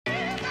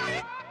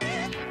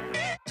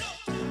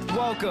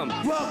Welcome,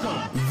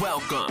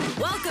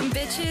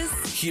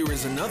 bitches. Here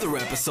is another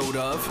episode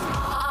of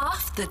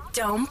Off the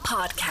Dome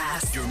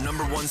Podcast. Your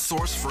number one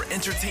source for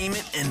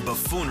entertainment and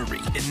buffoonery.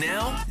 And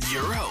now,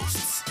 your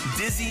hosts,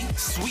 Dizzy,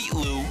 Sweet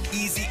Lou,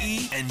 Easy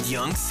E, and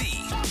Young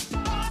C.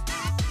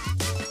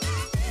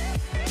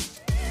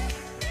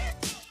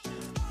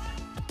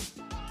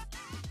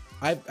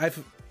 I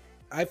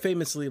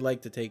famously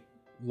like to take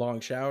long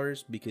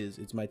showers because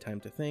it's my time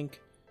to think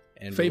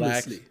and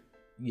famously. Relax.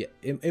 Yeah,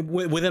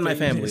 within my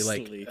family,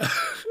 like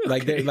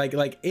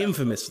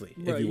infamously.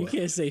 Bro, if you you will.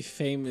 can't say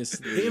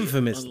famously,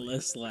 Infamously.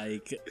 unless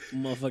like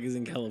motherfuckers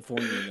in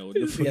California know what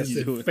the fuck Yes,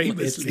 you doing.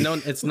 famously.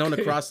 It's known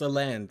across the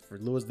land for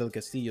Luis del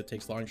Castillo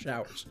takes long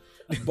showers,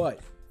 but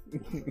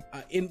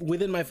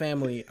within my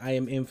family, I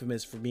am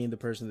infamous for being the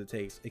person that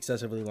takes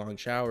excessively long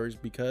showers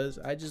because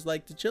I just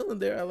like to chill in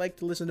there. I like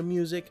to listen to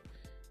music.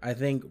 I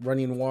think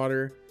running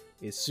water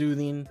is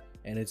soothing,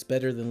 and it's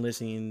better than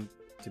listening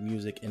to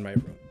music in my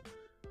room.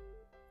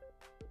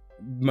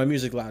 My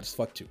music loud as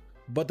fuck too.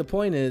 But the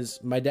point is,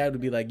 my dad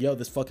would be like, yo,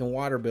 this fucking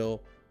water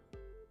bill,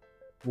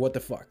 what the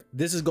fuck?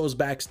 Goes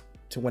back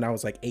to when I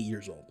was like 8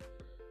 years old.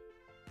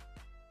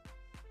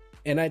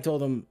 And I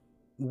told him,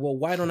 well,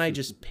 why don't I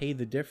just pay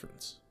the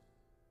difference?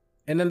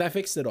 And then that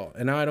fixed it all.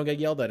 And now I don't get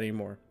yelled at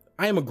anymore.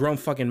 I am a grown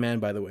fucking man,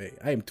 by the way.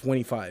 I am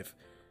 25.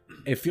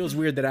 It feels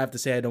weird that I have to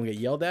say I don't get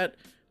yelled at,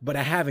 but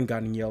I haven't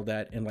gotten yelled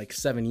at in like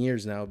 7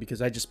 years now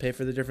because I just pay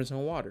for the difference in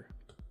water.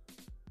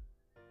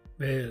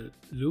 Man,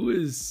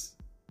 Lewis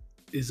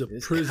is a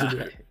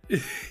prisoner.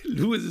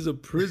 Lewis is a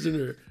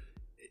prisoner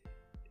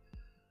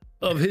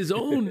of his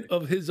own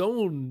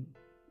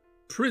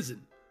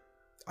prison.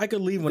 I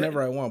could leave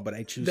whenever I want, but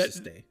I choose to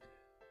stay.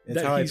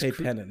 That's how I pay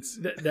penance.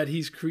 That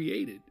he's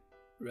created,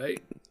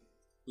 right?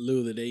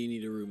 Lou, the day you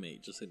need a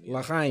roommate, just hit me.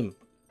 L'chaim.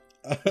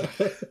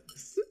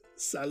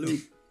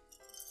 Salud.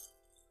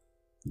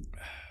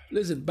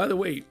 Listen, by the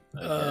way,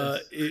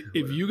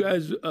 if you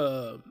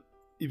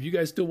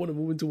guys still want to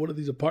move into one of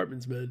these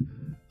apartments,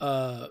 man,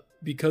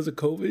 because of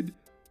COVID,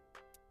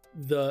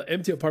 the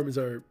empty apartments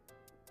are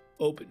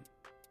open,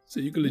 so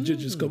you can legit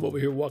just come over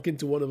here, walk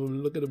into one of them,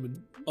 and look at them,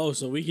 and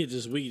so we could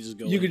just go.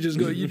 you could just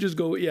go. You just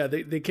go. Yeah,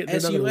 they can't.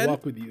 They're not gonna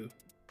walk with you.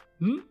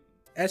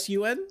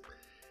 SUN?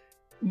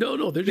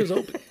 No, they're just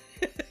open.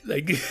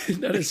 Like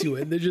not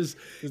SUN. They're just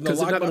because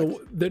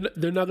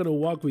they're not gonna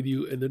walk with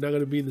you, and they're not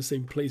gonna be in the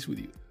same place with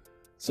you.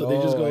 So they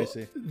just go. I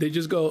see. They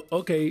just go.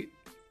 Okay,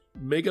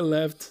 make a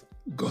left.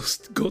 Go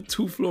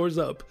 2 floors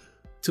up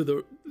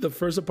to the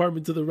first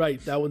apartment to the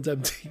right. That one's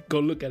empty. Go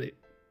look at it.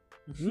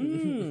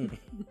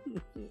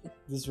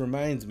 This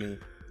reminds me.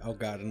 Oh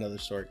God, another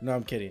story. No,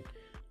 I'm kidding.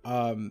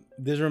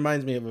 This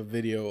reminds me of a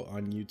video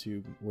on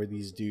YouTube where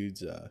these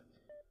dudes,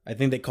 I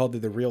think they called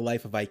it the real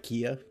life of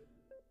IKEA,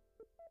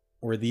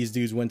 where these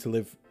dudes went to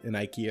live in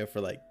IKEA for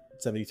like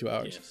 72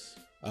 hours. Yes.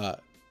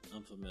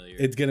 I'm familiar.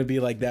 It's gonna be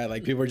like that.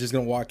 Like people are just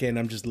gonna walk in.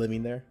 I'm just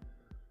living there.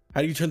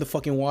 How do you turn the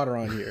fucking water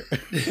on here?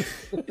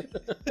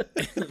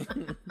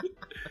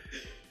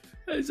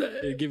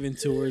 They're giving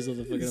tours of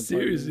the fucking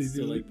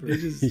Seriously,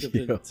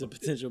 apartments to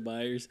potential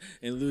buyers,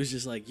 and Lou's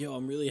just like, "Yo,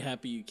 I'm really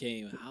happy you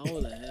came. How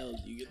the hell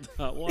did you get the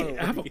hot water?"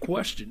 I have a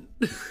question.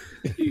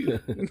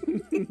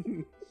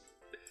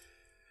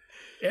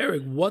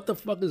 Eric, what the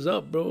fuck is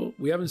up, bro?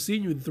 We haven't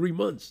seen you in 3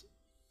 months.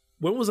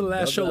 When was the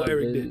last show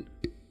Eric did?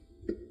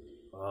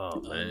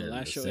 Oh man, the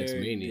last show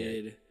Eric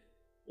did.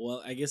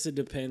 Well, I guess it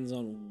depends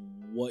on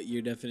what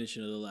your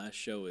definition of the last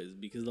show is,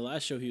 because the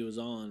last show he was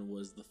on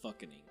was The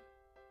Fucking-ing,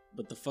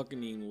 but The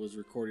Fucking-ing was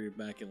recorded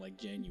back in like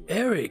January.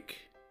 Eric,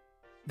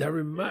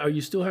 are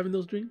you still having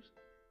those dreams?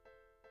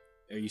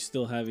 Are you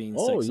still having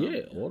Oh sex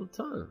yeah, all the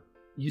time.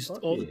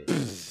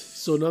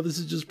 So now this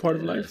is just part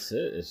of life? That's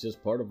it. It's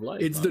just part of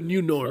life. It's the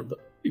new norm,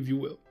 if you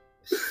will.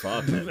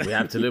 Fuck, we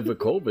have to live with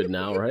COVID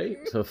now, right?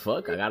 So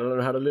fuck, I gotta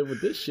learn how to live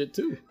with this shit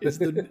too. It's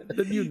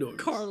the new norm.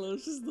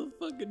 Carlos is the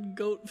fucking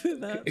goat for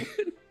that.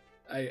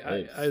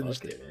 I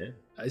understand. It, man.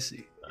 I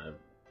see.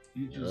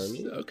 You know what I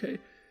mean? Okay.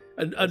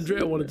 And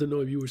Andrea wanted to know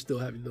if you were still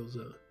having those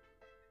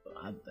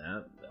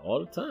all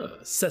the time.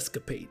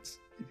 Sescapades.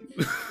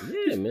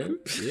 Yeah, man.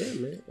 Yeah,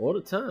 man. All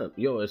the time.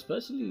 Yo,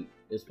 especially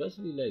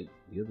like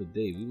the other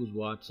day, we was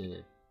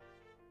watching.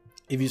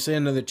 If you say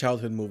another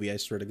childhood movie, I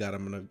swear to God,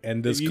 I'm gonna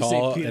end this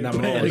call and I'm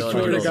gonna. This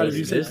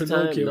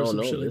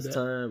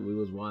time we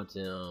was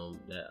watching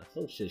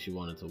some shit she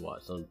wanted to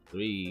watch, some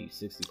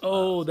 365.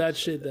 Oh, that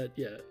shit. That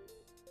yeah.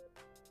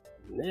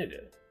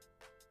 Nigga.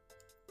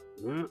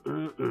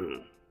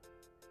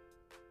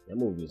 That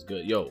movie is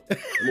good. Yo, that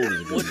movie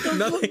is good.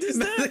 What does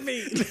that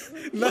mean?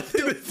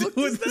 Nothing to do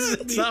with this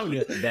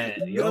insomnia.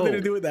 Nothing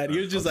to do with that.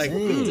 You're just like,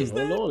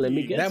 hold on, let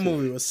me get that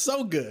movie was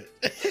so good.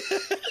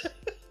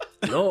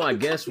 No, I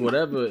guess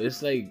whatever.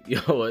 It's like,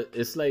 yo,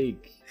 it's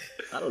like,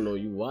 I don't know.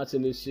 You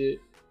watching this shit,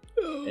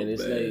 and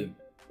it's like,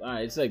 all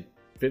right, it's like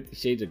 50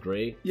 Shades of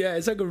Grey. Yeah,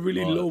 it's like a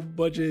really low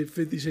budget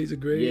 50 Shades of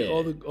Grey. Yeah.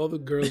 All the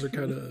girls are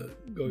kind of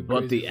going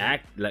but crazy. the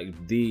act,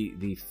 like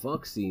the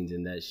fuck scenes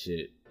in that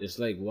shit, it's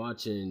like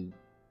watching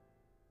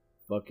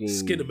fucking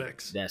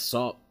Skinamax. That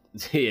Saw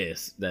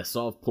yes, that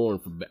soft porn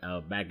from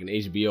back in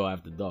HBO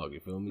After Dark. You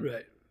feel me?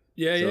 Right.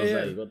 Yeah, So yeah, it's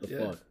yeah. like, what the Yeah.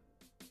 fuck?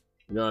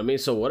 You know what I mean?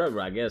 So whatever.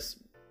 I guess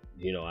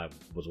I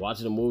was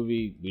watching a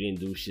movie. We didn't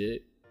do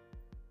shit,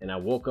 and I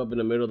woke up in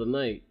the middle of the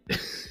night.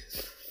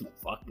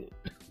 Fuck it.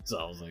 So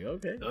I was like,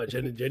 okay. Oh,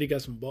 Jenny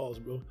got some balls,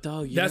 bro.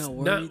 Dog, you're That's not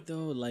not- worried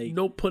though. Like,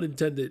 No pun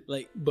intended.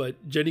 like But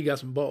Jenny got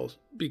some balls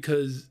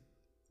because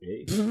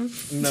Hey.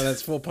 No,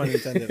 that's full pun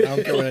intended. I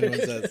don't care what anyone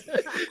says.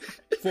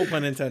 Full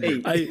pun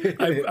intended.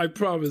 I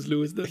promise,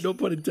 Lewis, no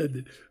pun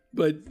intended.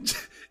 But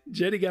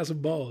Jenny got some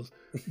balls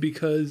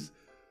because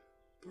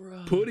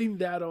putting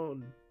that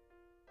on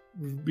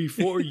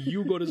before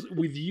you go to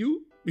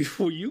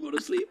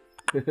sleep.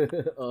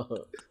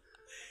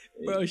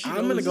 bro,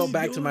 I'm gonna go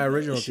back to my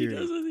original She theory.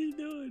 knows what he's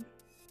doing.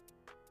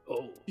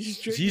 Oh,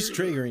 She's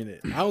triggering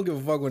it. I don't give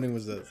a fuck what anyone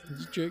says.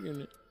 She's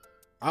triggering it.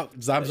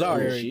 I'm sorry,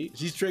 Oh, Eric.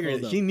 She's triggering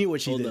Hold it. up. She knew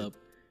what she Hold did. up.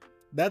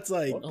 That's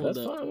like, Well, Hold that's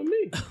up. fine with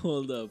me.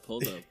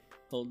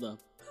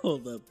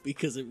 Hold up,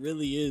 because it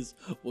really is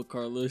what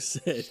Carlos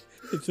said.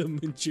 The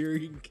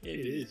Manchurian Candy.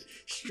 It is.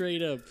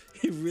 Straight up,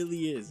 it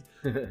really is.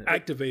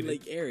 activated.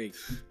 Like Eric,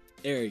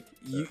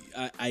 you,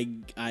 I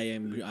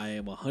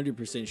am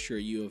 100% sure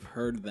you have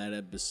heard that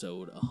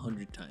episode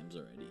 100 times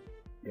already.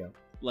 Yeah.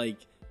 Like,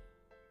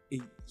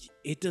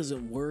 it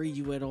doesn't worry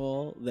you at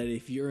all that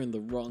if you're in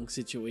the wrong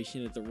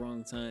situation at the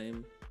wrong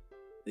time,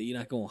 that you're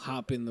not gonna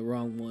hop in the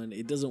wrong one.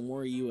 It doesn't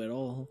worry you at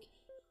all.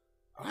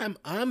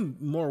 I'm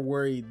more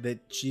worried that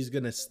she's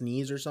gonna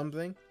sneeze or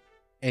something,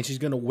 and she's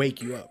gonna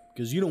wake you up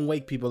because you don't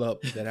wake people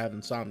up that have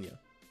insomnia.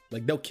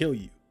 Like they'll kill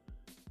you.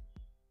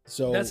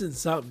 So That's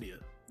insomnia.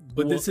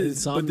 But Well, this is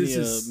insomnia but this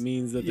is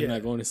means that they're yeah.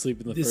 not going to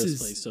sleep in the This first is-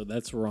 place, so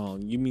that's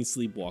wrong. You mean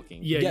sleepwalking?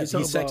 yeah. yes,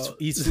 you're he's talking sex. about-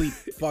 He's sleep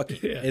fucking.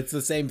 Yeah. It's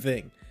the same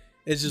thing.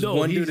 It's just No,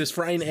 one dude he's- is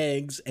frying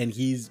eggs and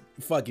he's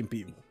fucking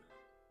people.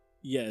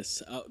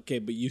 Yes. Okay,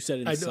 but you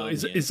said I know, insomnia.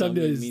 insomnia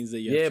Insomnia is- means that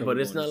you Yeah, have trouble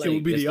but it's going not to it like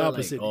would be it's the not like,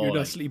 opposite. oh, You're not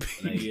like- sleeping.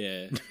 sleep.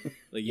 Yeah.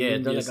 Like Yeah, you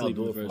it's wouldn't not be like I'll asleep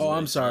do in it the for first Oh, It's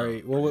I'm like,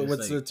 sorry. oh, it's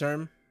What's like- the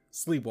term?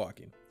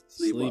 Sleepwalking.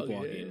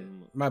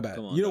 Sleepwalking. My bad.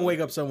 Come on, You don't dog. wake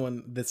up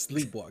someone that's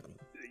sleepwalking.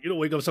 You don't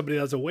wake up somebody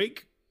that's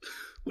awake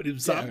with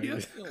insomnia.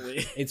 No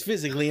way. It's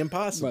physically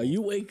impossible. Bro,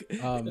 you wake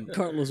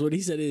Carlos, what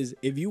he said is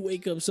if you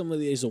wake up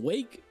somebody that's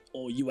awake,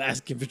 oh, you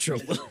asking for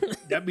trouble.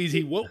 That means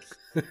he woke.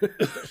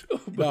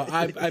 No,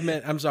 I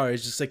meant. I'm sorry.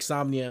 It's just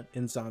insomnia.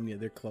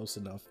 They're close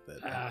enough that.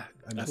 Ah,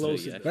 I messed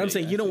close up. enough. But I'm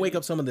saying you don't wake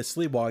up someone that's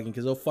sleepwalking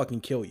because they'll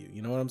fucking kill you.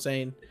 You know what I'm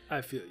saying?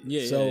 I feel you.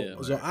 yeah, so, yeah.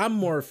 so I'm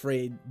more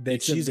afraid that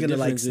Except she's the gonna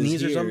like difference is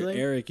sneeze or here, something.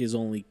 Eric is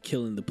only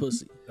killing the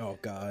pussy. Oh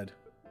God.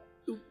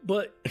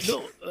 But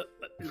no,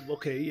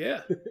 okay,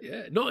 yeah.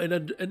 No,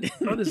 and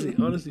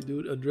honestly,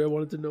 dude, Andrea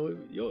wanted to know,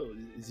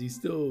 is he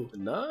still?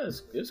 Nah,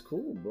 it's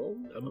cool, bro.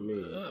 I'm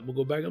gonna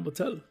go back. I'm gonna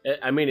tell him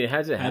I mean, it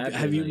hasn't happened.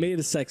 Have you like, made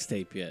a sex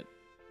tape yet?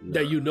 nah,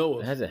 that you know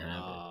It of. hasn't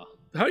happened. Ah,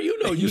 How do you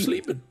know you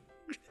sleeping?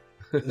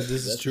 This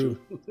is That's true.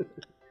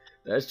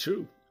 That's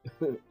true.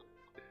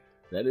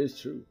 That is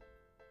true.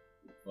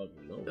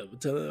 Fucking no. I'm gonna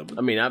tell him.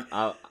 I mean, I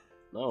don't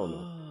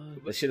know.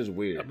 That shit is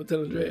weird. I'm gonna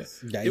tell Andrea.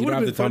 Yeah, It you don't would've have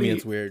to been tell me funny-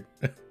 it's weird.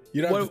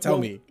 You don't have to tell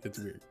Well- me it's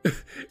weird.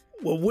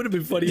 What would have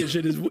been funny as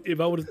shit is if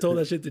I would have told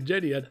that shit to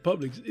Jenny at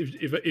Publix.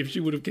 If she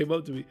would have came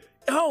up to me,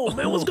 oh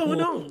man, what's going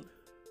on?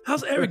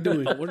 How's Eric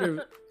doing? I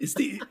wonder Is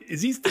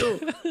he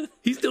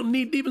still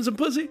knee deep in some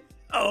pussy?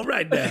 All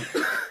right now.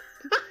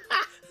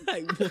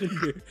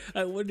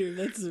 I wonder if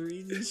that's the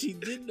reason she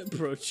didn't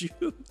approach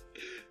you.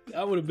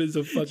 That would have been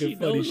some She fucking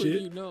funny knows what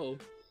shit. you know.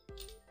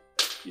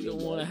 You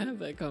don't want to have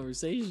that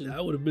conversation.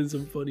 That would have been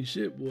some funny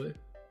shit, boy.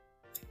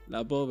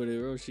 Not over there,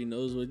 bro. She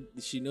knows what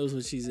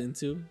she's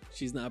into.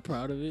 She's not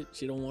proud of it.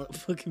 She don't want to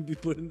fucking be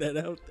putting that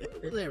out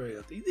there. There we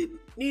go.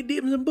 Knee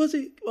deep in some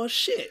pussy? Oh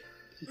shit.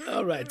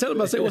 All right, tell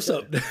him I say what's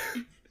up.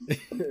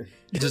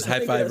 Just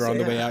high five her on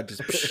the way out.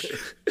 Just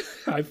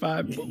High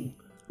five. Boom.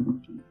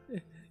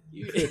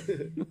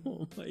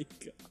 Oh my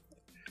god.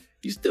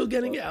 You still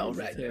getting it out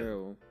right now?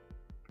 Terrible.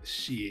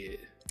 Shit.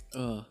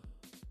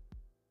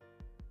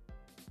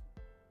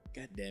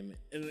 God damn it.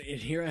 And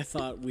here I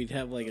thought we'd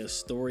have like a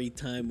story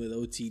time with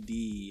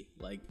OTD,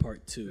 like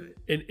part 2.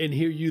 And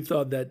here you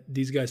thought that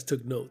these guys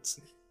took notes.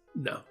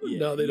 No, Yeah,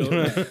 no, they you don't.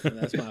 know what?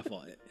 That's my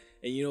fault.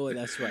 And you know what?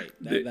 That's right.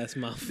 That's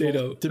my fault. They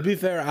don't. to be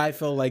fair, I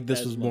felt like this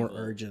That's was my more fault.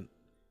 urgent.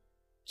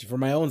 For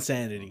my own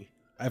sanity,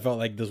 I felt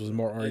like this was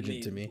more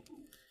urgent to me.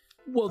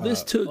 Well,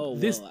 this took Oh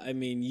this. well, I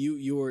mean,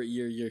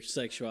 your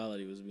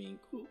sexuality was being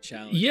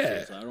challenged.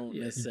 Yeah. so I don't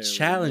Yeah. necessarily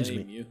Challenge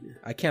blame me. you.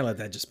 I can't let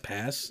that just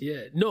pass.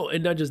 Yeah, no,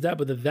 and not just that,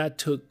 but that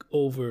took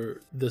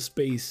over the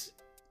space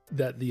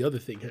that the other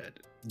thing had.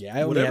 Yeah,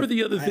 I only Whatever have,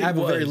 the other I thing have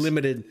a very was.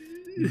 limited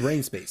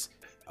brain space.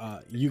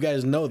 You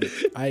guys know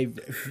that.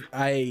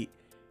 I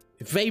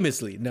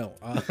famously no.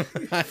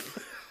 I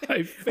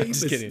I'm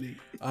just kidding.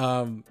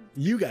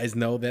 You guys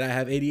know that I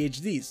have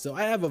ADHD, so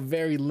I have a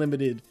very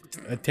limited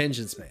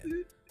attention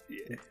span.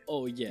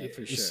 Oh yeah,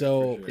 for sure.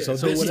 So for sure.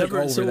 So this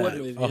whatever- took so over what-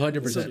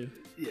 that 100%.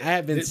 I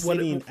have been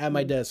sitting at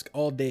my desk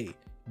all day,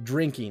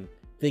 drinking,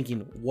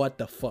 thinking, "What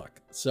the fuck?"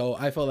 So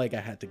I felt like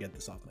I had to get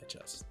this off my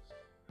chest.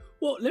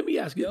 Well, let me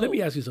ask you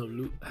something,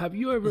 Lou. Have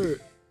you ever,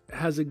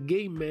 has a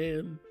gay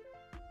man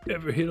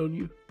ever hit on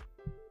you?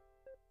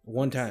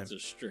 One time. That's a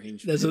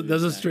strange. That's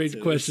a strange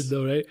question,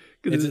 though, right?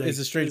 It's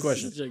a strange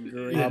question.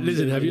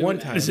 Listen, have you one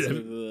ever, time?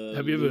 listen,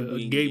 have you ever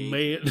a gay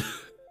man?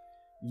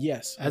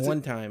 Yes,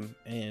 one time,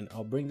 and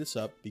I'll bring this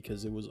up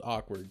because it was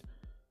awkward.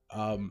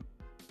 Oh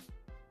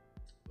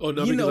no, you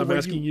because know I'm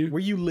asking you where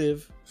you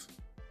live,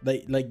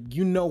 like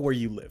you know where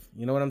you live.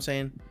 You know what I'm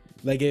saying?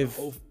 Like if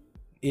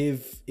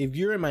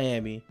you're in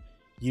Miami,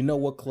 you know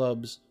what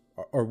clubs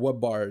or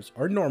what bars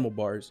are normal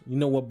bars. You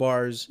know what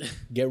bars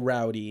get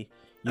rowdy.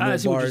 You know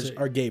what bars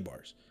are gay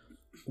bars.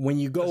 When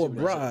you go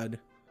abroad,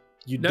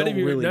 you don't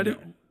really know.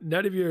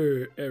 Not if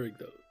you're Eric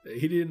though.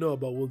 He didn't know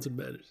about Wilson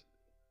Manors.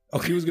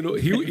 Okay. He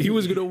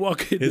was gonna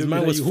walk in. His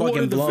mind was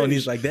fucking blown.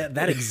 He's like,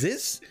 that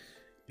exists.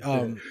 He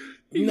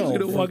was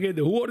gonna walk in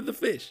there. Who ordered the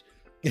fish?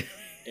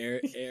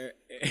 Eric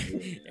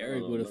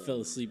would have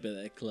fell asleep at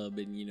that club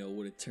and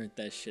would have turned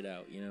that shit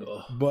out.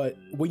 But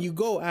when you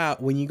go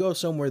out, when you go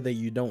somewhere that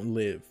you don't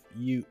live,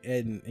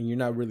 and you're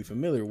not really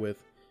familiar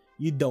with,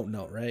 you don't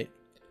know, right?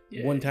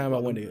 Yeah, one time I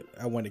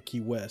went to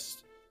Key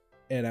West,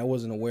 and I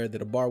wasn't aware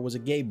that a bar was a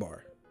gay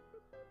bar,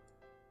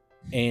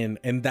 and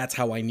that's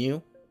how I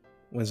knew.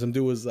 When some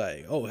dude was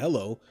like, "Oh,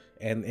 hello,"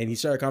 and he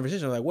started a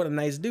conversation, I was like, "What a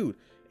nice dude."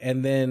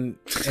 And then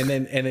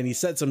he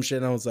said some shit,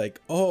 and I was like,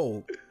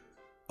 "Oh,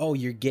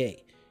 you're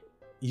gay.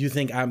 You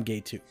think I'm gay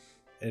too?"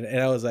 And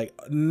I was like,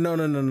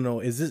 "No.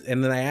 Is this?"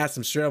 And then I asked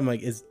him straight, I'm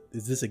like, "Is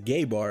this a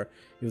gay bar?"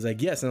 He was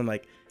like, "Yes." And I'm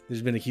like,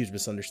 "There's been a huge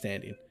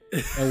misunderstanding,"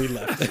 and we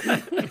left.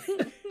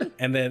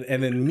 and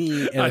then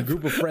me and a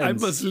group of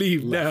friends. I must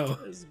leave left. now.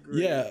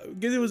 Yeah,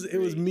 because it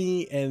was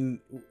me, and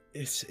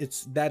it's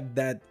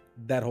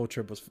that whole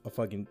trip was a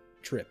fucking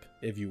trip,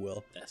 if you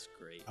will. That's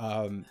great.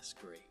 That's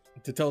great.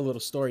 To tell a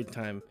little story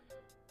time,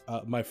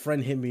 my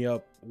friend hit me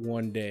up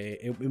one day.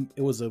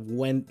 It was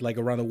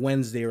around a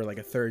Wednesday or like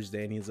a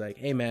Thursday, and he's like,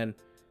 "Hey man,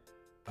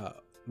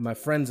 my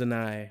friends and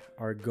I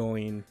are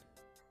going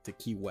to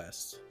Key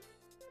West.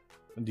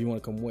 Do you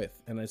want to come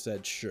with?" And I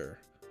said, "Sure."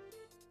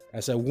 I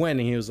said, "When?"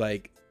 And he was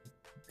like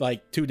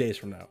 2 days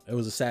from now. It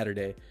was a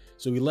Saturday,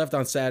 so we left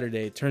on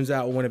Saturday. Turns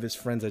out one of his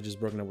friends had just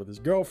broken up with his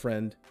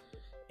girlfriend,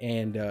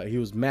 and he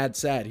was mad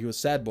sad. He was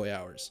sad boy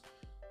hours.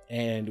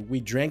 And we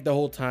drank the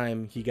whole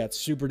time. He got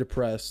super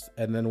depressed.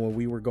 And then when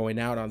we were going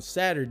out on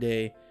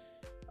Saturday,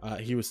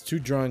 he was too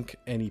drunk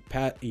and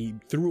he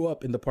threw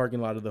up in the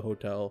parking lot of the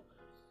hotel.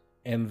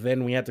 And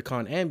then we had to call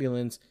an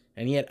ambulance,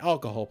 and he had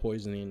alcohol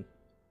poisoning.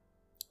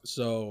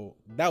 So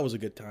that was a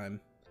good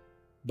time.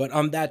 But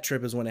on that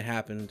trip is when it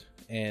happened.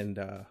 And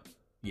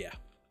yeah,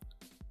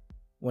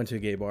 went to a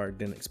gay bar.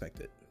 Didn't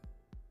expect it.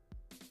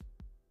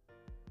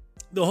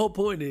 The whole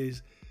point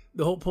is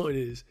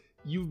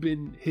you've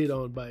been hit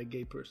on by a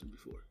gay person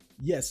before.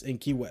 Yes, in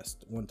Key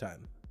West one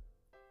time.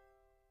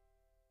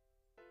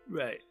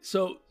 Right.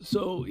 So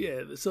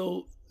yeah.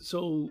 So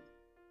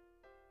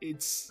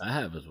it's. I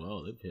have as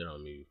well. They've hit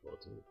on me before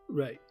too.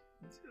 Right.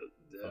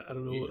 I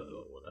don't know.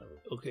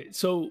 Whatever. Okay.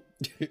 So.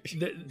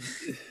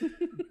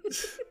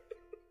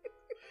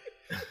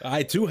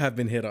 I too have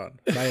been hit on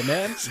by a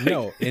man.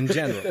 No, in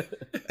general.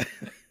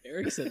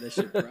 Eric said that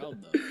shit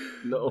proud though.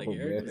 No, Eric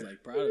man. was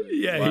like proud of it.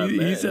 Yeah,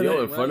 he said in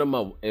it front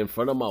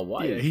of my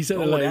wife. Yeah, he said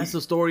oh, it like, that's the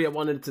story I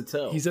wanted to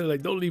tell. He said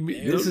like, "Don't leave me."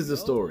 This is the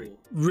story.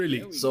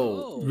 Really?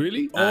 So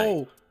really?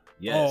 Oh,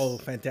 yes. Oh,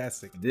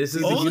 fantastic! This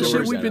is all the the shit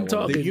universe we've been that I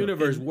wanted. talking. The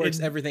universe works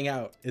everything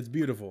out. It's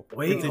beautiful.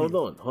 Wait, Continue.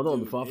 hold on,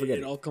 before I forget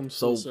It all comes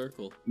so, full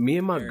circle. Me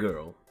and my Eric,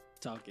 girl.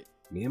 Talk it.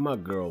 Me and my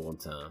girl one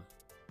time,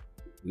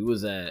 we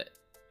was at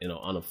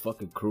on a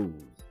fucking cruise.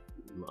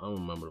 I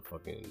don't remember the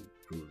fucking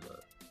cruise line.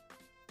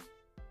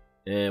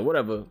 And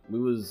whatever, we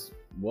was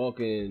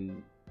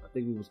walking. I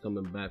think we was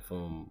coming back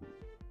from,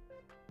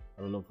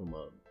 I don't know, from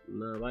a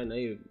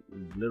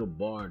little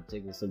bar,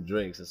 taking some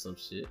drinks or some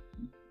shit.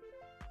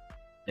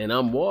 And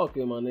I'm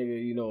walking, my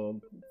nigga.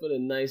 I'm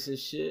feeling nice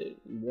as shit.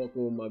 I'm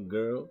walking with my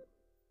girl,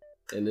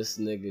 and this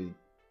nigga.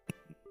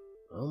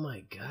 Oh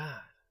my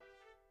god.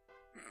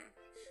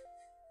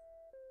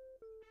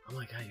 Oh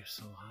my god, you're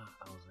so hot.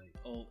 I was like,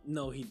 oh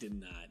no, he did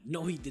not.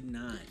 No, he did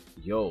not.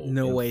 Yo,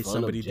 no way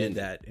somebody did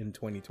that in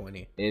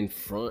 2020. In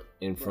front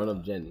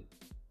of Jenny.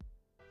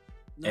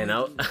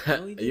 No,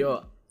 and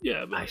yo,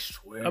 yeah, but I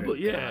swear.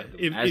 yeah, God,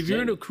 if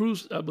you're in a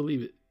cruise, I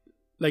believe it.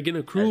 Like in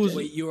a cruise.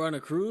 Wait, you were on a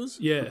cruise?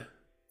 Yeah.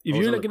 If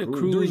you're like in a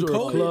cruise or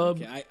a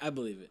club, okay, I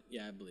believe it.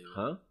 Yeah, I believe it.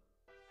 Huh?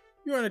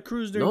 You're on a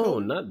cruise during COVID?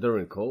 COVID? No, not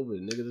during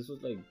COVID, nigga. This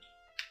was like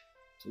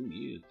 2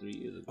 years, 3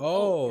 years ago.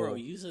 Oh, bro,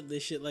 you said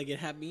this shit like it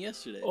happened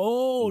yesterday.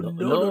 Oh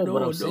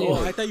no!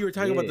 I thought you were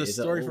talking about the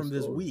story from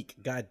this week.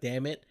 God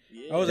damn it!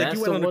 Yeah. I was like,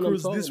 you went on a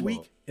cruise this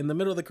week in the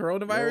middle of the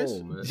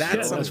coronavirus? No,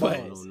 that's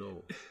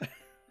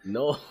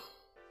No,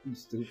 you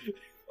stupid.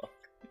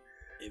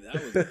 If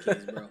that was the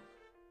case, bro.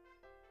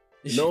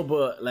 No,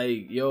 but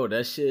like, yo,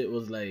 that shit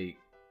was like,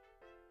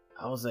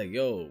 I was like,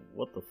 yo,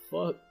 what the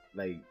fuck?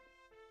 Like,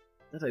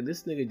 that's like,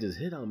 this nigga just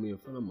hit on me in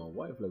front of my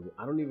wife. Like,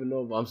 I don't even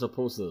know if I'm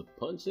supposed to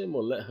punch him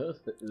or let her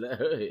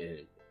hit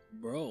him.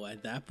 Bro,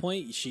 at that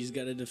point, she's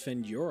got to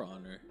defend your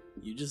honor.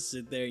 You just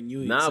sit there and you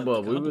Nah, accept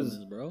but the we compliments,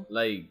 was bro.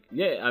 like,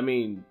 yeah, I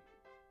mean,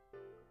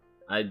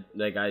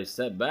 I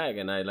sat back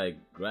and I like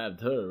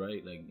grabbed her,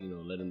 right, like, you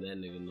know, letting that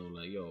nigga know,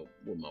 like, yo,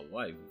 with my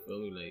wife, you feel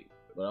me, like,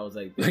 but I was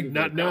like, thank Like, you for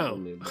not the now.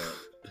 compliment,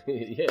 but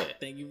yeah,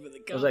 Thank you for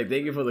the I was like,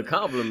 thank you for the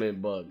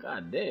compliment, but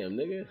goddamn,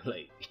 nigga,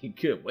 like, you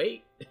could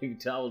wait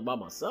until I was by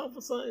myself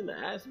or something to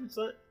ask me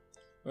something.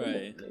 Come on,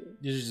 Right. nigga.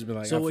 You just be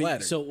like, So I'm what,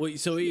 flattered. so what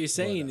you're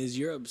saying is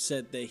you're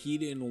upset that he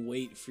didn't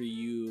wait for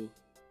you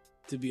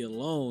to be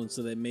alone,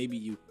 so that maybe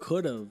you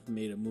could have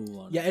made a move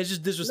on. Yeah, it's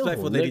just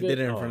disrespectful No, that he nigga. did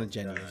it in Oh, front of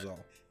Jenny. God. Is all.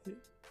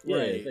 Yeah,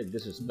 Right. it's like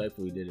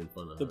disrespectful he did in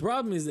front of The her.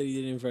 problem is that he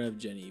did it in front of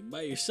Jenny.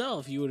 By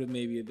yourself, you would have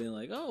maybe been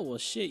like, "Oh well,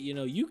 shit, you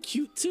know, you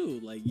cute too."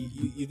 Like,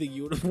 you think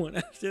you would have went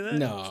after that?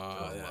 No,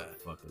 Oh, yeah.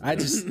 motherfucker. I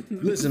just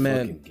listen,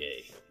 man. Fucking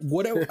gay.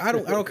 Whatever. I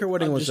don't care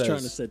what I'm anyone just says.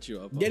 trying to set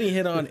you up. Getting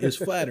hit on is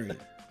flattering.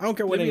 I don't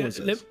care what Let me, anyone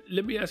says.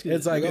 let me ask you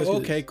It's this. like, Let me ask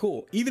you okay, this.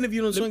 cool. Even if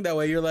you don't swing that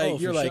way, you're like, Oh,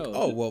 for sure.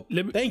 oh well,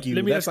 Let me- thank you.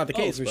 let me That's ask- not the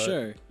case, for but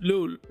sure.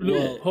 Lou,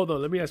 Well- hold on.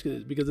 Let me ask you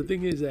this, because the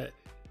thing is that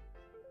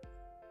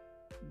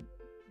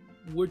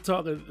we're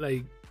talking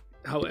like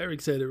how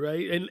Eric said it,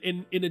 right? And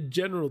in a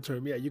general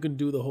term, yeah, you can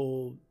do the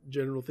whole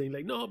general thing,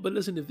 like, no, but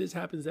listen, if this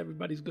happens,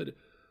 everybody's good.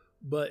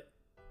 But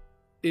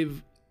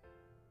if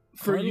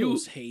for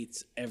Carlos you,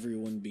 hates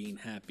everyone being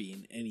happy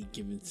in any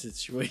given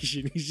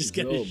situation. He's just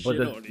gonna No, but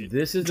shit on it.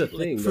 this is the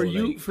thing, for though.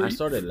 you- Like, for I you-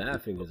 started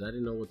laughing because I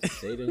didn't know what to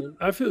say to him.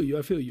 I feel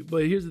you.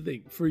 But here's the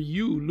thing. For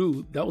you,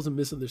 Lou, that was a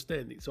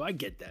misunderstanding. So I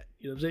get that.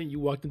 You know what I'm saying? You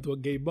walked into a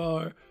gay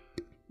bar.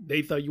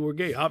 They thought you were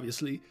gay,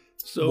 obviously.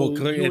 So Well,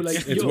 clearly you were it's-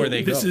 like, it's yo, where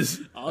they this go.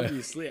 is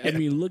Obviously, I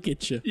mean, look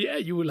at you. yeah,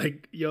 you were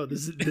like, yo,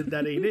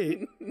 that ain't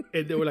it.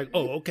 And they were like,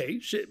 oh, okay,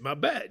 shit, my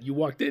bad. You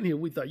walked in here,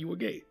 we thought you were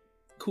gay.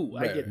 Cool,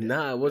 I get that.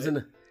 Nah, it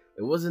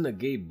wasn't a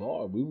gay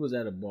bar. We was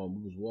at a bar.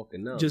 We was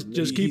walking out. Just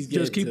he's keep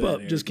getting to up.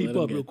 that, Just Eric. keep Let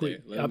him up real get quick.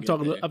 there. Let him I'm get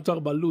talking there. I'm talking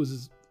about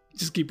Lewis.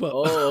 Just keep up.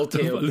 Oh, I'm talking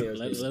okay, about okay, Lewis.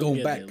 okay. Let Going him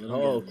get back. there. Let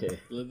him Oh, get there.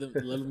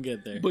 okay. Let him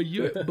get there. But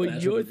your Natural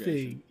your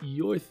progression.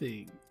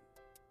 thing,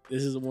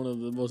 This is one of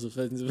the most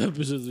offensive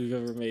episodes we've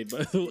ever made,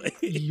 by the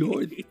way.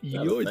 your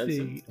offensive.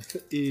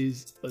 thing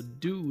is a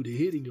dude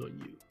hitting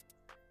on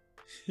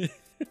you.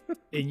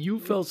 And you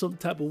felt some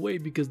type of way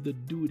because the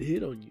dude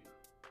hit on you.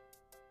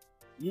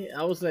 Yeah,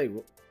 I was like,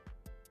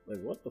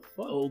 what the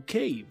fuck?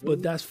 Okay,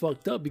 but that's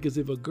fucked up because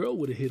if a girl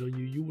would have hit on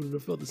you, you wouldn't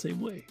have felt the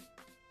same way.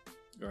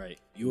 Right.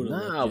 You would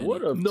Nah, I have.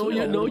 would have. No, you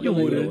wouldn't. No,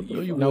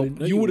 you No, wouldn't.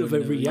 you You would have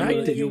wouldn't.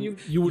 reacted. You-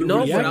 You would have No,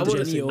 but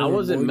reacted. Jenny I over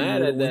wasn't boy,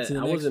 mad you at went to that. the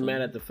I next wasn't one.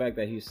 mad at the fact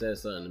that he said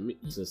something to me,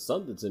 said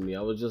something to me.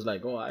 I was just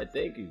like, oh, I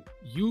thank you.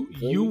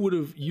 You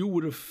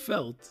would have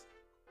felt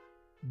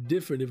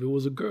different if it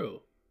was a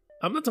girl.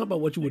 I'm not talking about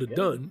what you would have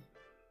done,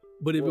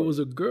 but if it What? was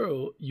a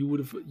girl, you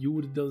would have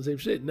done the same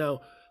shit.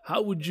 Now,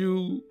 how would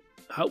you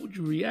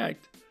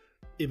react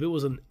if it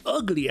was an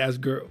ugly ass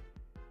girl?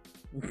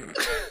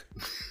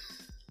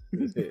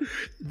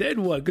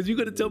 Then what? Because you're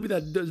gonna tell me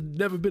that there's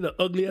never been an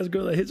ugly ass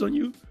girl that hits on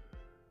you?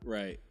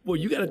 Right. Well,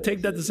 you gotta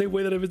take that the same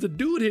way that if it's a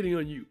dude hitting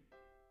on you.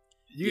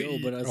 Yo,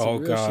 but that's Oh, some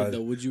real God. shit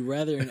though. Would you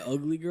rather an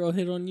ugly girl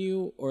hit on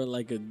you or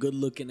like a good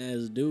looking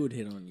ass dude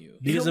hit on you?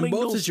 because don't in make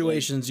both no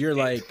situations you're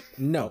like,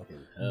 no,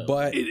 hell.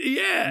 but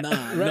Yeah. Nah,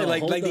 Right, no, like-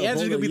 hold like the up,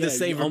 answer's hold gonna be up. the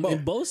same for In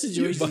both. both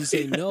situations, you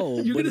say no.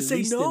 You're but gonna at say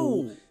least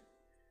no.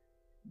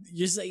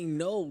 You're saying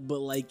no, but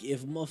like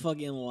if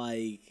motherfucking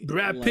like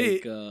Brad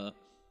Pitt.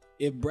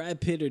 If Brad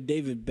Pitt or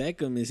David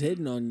Beckham is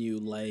hitting on you,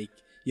 like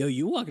yo,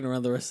 you walking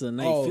around the rest of the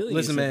night Oh, feeling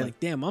listen, yourself man. like,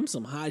 damn, I'm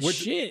some hot we're,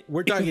 shit.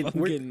 we're talking. If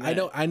I'm getting I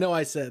that. know.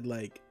 I said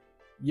like,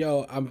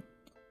 yo, I'm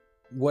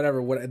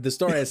whatever. What the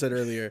story I said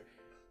earlier,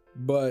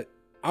 but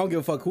I don't give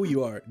a fuck who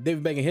you are.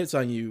 David Beckham hits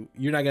on you.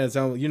 You're not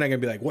gonna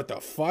be like, what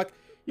the fuck?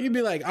 You can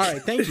be like, all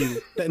right, thank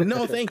you.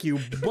 No, thank you,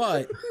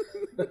 but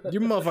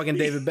you're motherfucking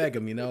David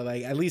Beckham. You know,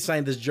 like at least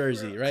sign this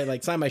jersey, right?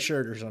 Like sign my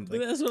shirt or But something.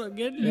 that's what I'm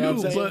getting. know what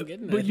I'm at. saying? I'm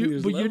getting at. But you're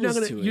There's not levels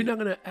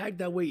gonna to it. act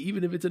that way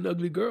even if it's an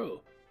ugly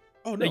girl.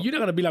 Oh no, Like, you're not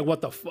gonna be like,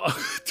 what the fuck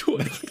to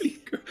an ugly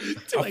girl?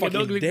 To I'll like an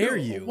fucking ugly dare girl.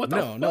 you. What the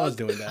No, no one's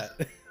fuck? doing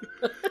that.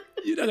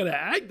 You're not gonna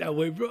act that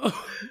way, bro.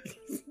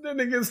 That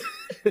nigga,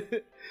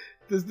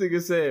 this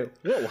nigga said,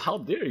 "Whoa, how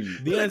dare you?"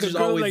 The Like a answer's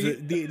girl, always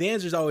like- the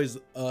answer's always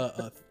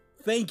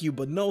thank you,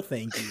 but no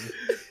thank you.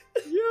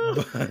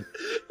 But,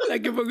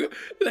 like if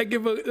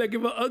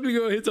an ugly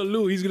girl hits a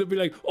Lou, he's gonna be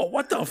like, oh,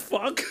 what the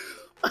fuck?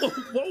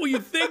 What were you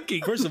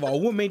thinking? first of all,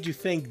 what made you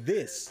think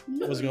this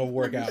was gonna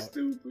work out?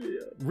 Stupid.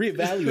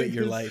 Reevaluate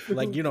your life.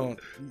 Like you don't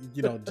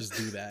just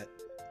do that.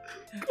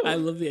 I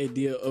love the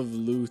idea of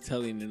Lou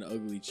telling an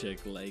ugly chick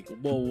like,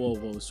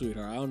 whoa,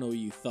 sweetheart, I don't know what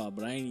you thought,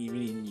 but I ain't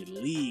even in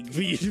your league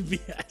for you to be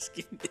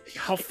asking this.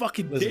 How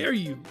fucking Listen. dare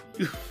you?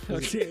 How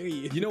dare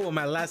you? You know what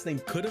my last name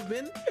could have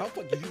been? How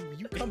fuck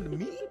you come to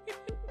me?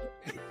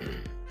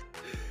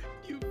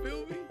 You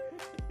feel me?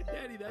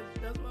 Daddy,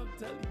 that's what I'm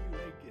telling you.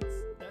 Like, it's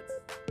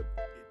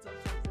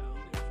upside down.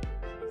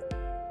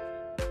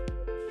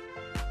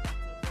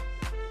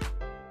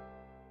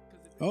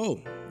 Oh,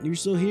 you're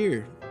still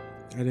here.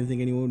 I didn't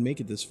think anyone would make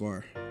it this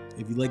far.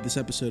 If you like this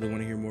episode and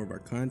want to hear more of our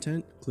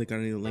content, click on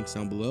any of the links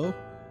down below.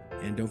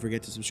 and don't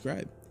forget to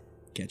subscribe.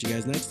 Catch you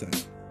guys next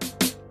time.